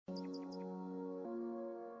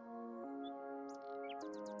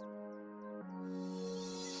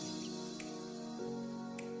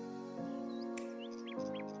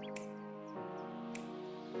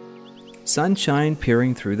Sunshine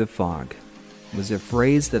peering through the fog was a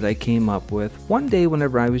phrase that I came up with one day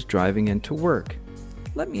whenever I was driving into work.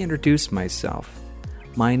 Let me introduce myself.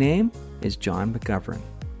 My name is John McGovern.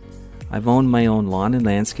 I've owned my own lawn and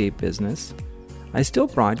landscape business. I still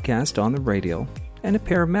broadcast on the radio and a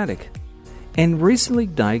paramedic, and recently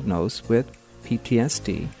diagnosed with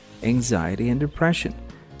PTSD, anxiety, and depression.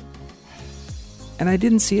 And I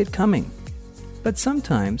didn't see it coming. But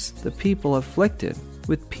sometimes the people afflicted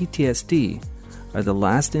with PTSD are the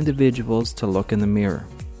last individuals to look in the mirror.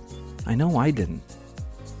 I know I didn't.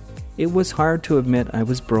 It was hard to admit I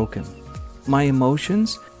was broken. My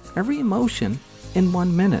emotions, every emotion, in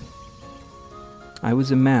 1 minute. I was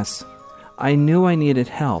a mess. I knew I needed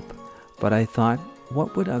help, but I thought,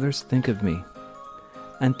 what would others think of me?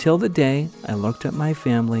 Until the day I looked at my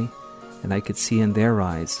family and I could see in their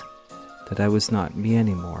eyes that I was not me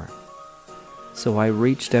anymore. So I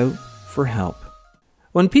reached out for help.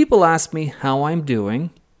 When people ask me how I'm doing,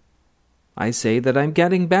 I say that I'm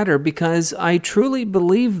getting better because I truly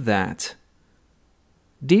believe that.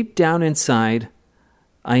 Deep down inside,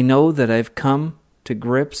 I know that I've come to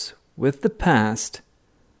grips with the past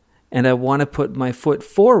and I want to put my foot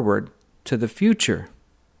forward to the future.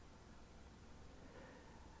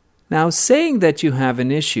 Now, saying that you have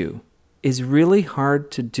an issue is really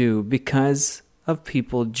hard to do because of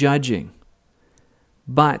people judging.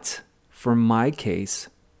 But for my case,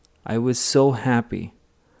 I was so happy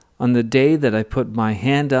on the day that I put my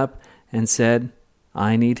hand up and said,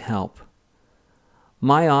 I need help.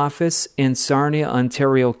 My office in Sarnia,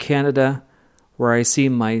 Ontario, Canada, where I see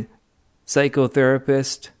my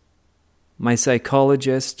psychotherapist, my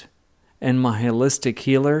psychologist, and my holistic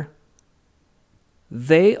healer,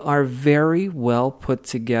 they are very well put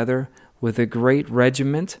together with a great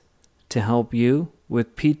regiment to help you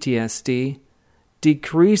with PTSD,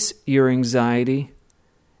 decrease your anxiety,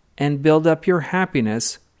 and build up your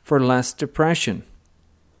happiness for less depression.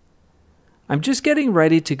 I'm just getting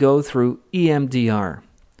ready to go through EMDR,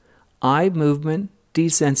 eye movement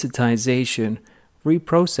desensitization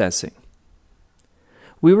reprocessing.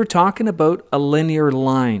 We were talking about a linear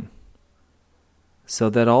line,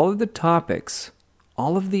 so that all of the topics,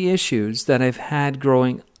 all of the issues that I've had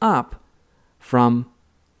growing up from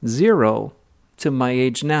 0 to my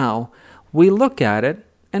age now, we look at it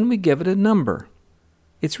and we give it a number.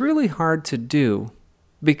 It's really hard to do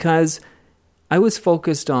because I was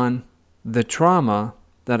focused on the trauma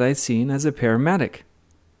that I'd seen as a paramedic.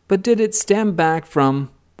 But did it stem back from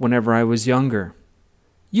whenever I was younger?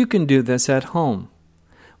 You can do this at home.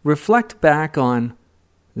 Reflect back on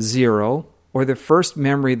 0 or the first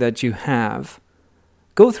memory that you have.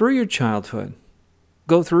 Go through your childhood.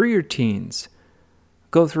 Go through your teens.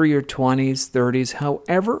 Go through your 20s, 30s,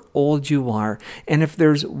 however old you are. And if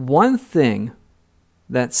there's one thing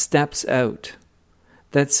that steps out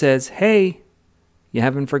that says, hey, you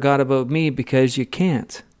haven't forgot about me because you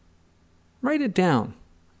can't, write it down.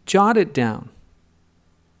 Jot it down.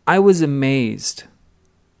 I was amazed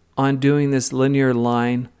on doing this linear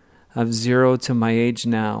line of 0 to my age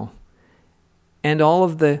now. And all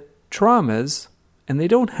of the traumas, and they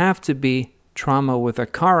don't have to be trauma with a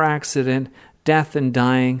car accident, death and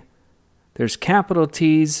dying. There's capital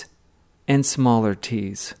T's and smaller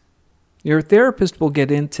t's. Your therapist will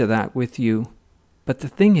get into that with you. But the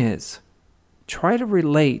thing is, try to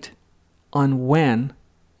relate on when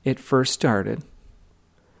it first started,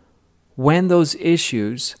 when those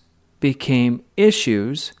issues became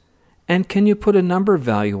issues, and can you put a number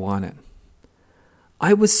value on it?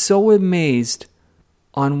 I was so amazed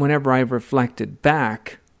on whenever I reflected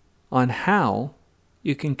back on how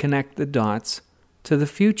you can connect the dots to the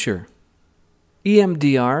future.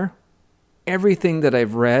 EMDR, everything that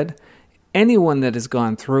I've read, anyone that has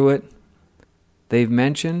gone through it, they've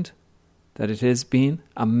mentioned that it has been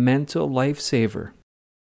a mental lifesaver.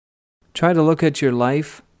 Try to look at your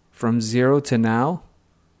life from 0 to now.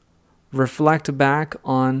 Reflect back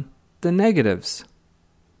on the negatives.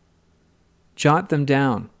 Jot them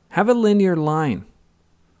down. Have a linear line.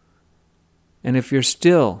 And if you're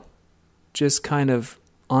still just kind of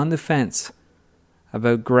on the fence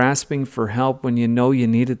about grasping for help when you know you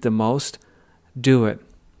need it the most, do it.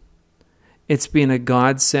 It's been a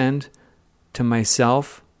godsend to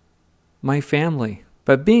myself, my family.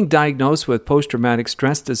 But being diagnosed with post-traumatic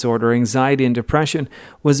stress disorder, anxiety, and depression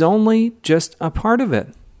was only just a part of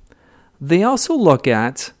it. They also look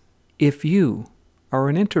at if you are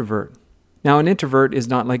an introvert. Now, an introvert is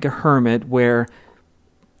not like a hermit where,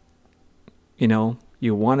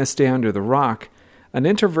 you want to stay under the rock. An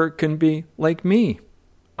introvert can be like me.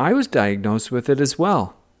 I was diagnosed with it as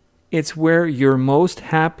well. It's where you're most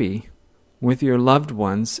happy with your loved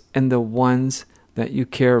ones and the ones that you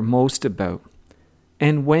care most about.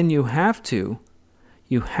 And when you have to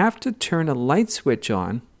turn a light switch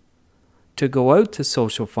on to go out to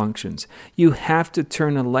social functions. You have to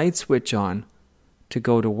turn a light switch on to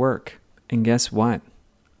go to work. And guess what?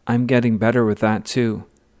 I'm getting better with that too.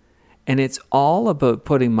 And it's all about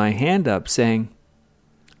putting my hand up saying,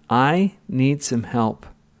 I need some help.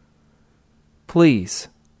 Please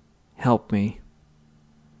help me.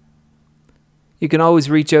 You can always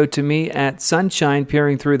reach out to me at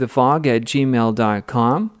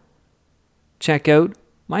sunshinepeeringthroughthefog@gmail.com. Check out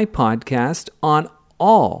my podcast on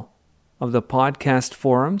all of the podcast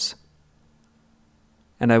forums.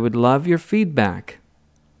 And I would love your feedback.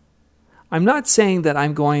 I'm not saying that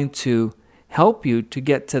I'm going to help you to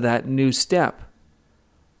get to that new step,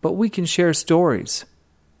 but we can share stories.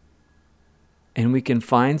 And we can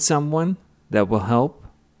find someone that will help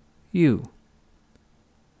you.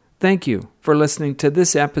 Thank you for listening to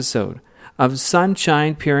this episode of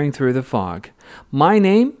Sunshine Peering Through the Fog. My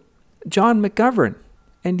name, John McGovern.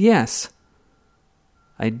 And yes,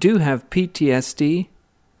 I do have PTSD,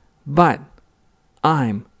 but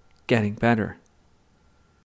I'm getting better.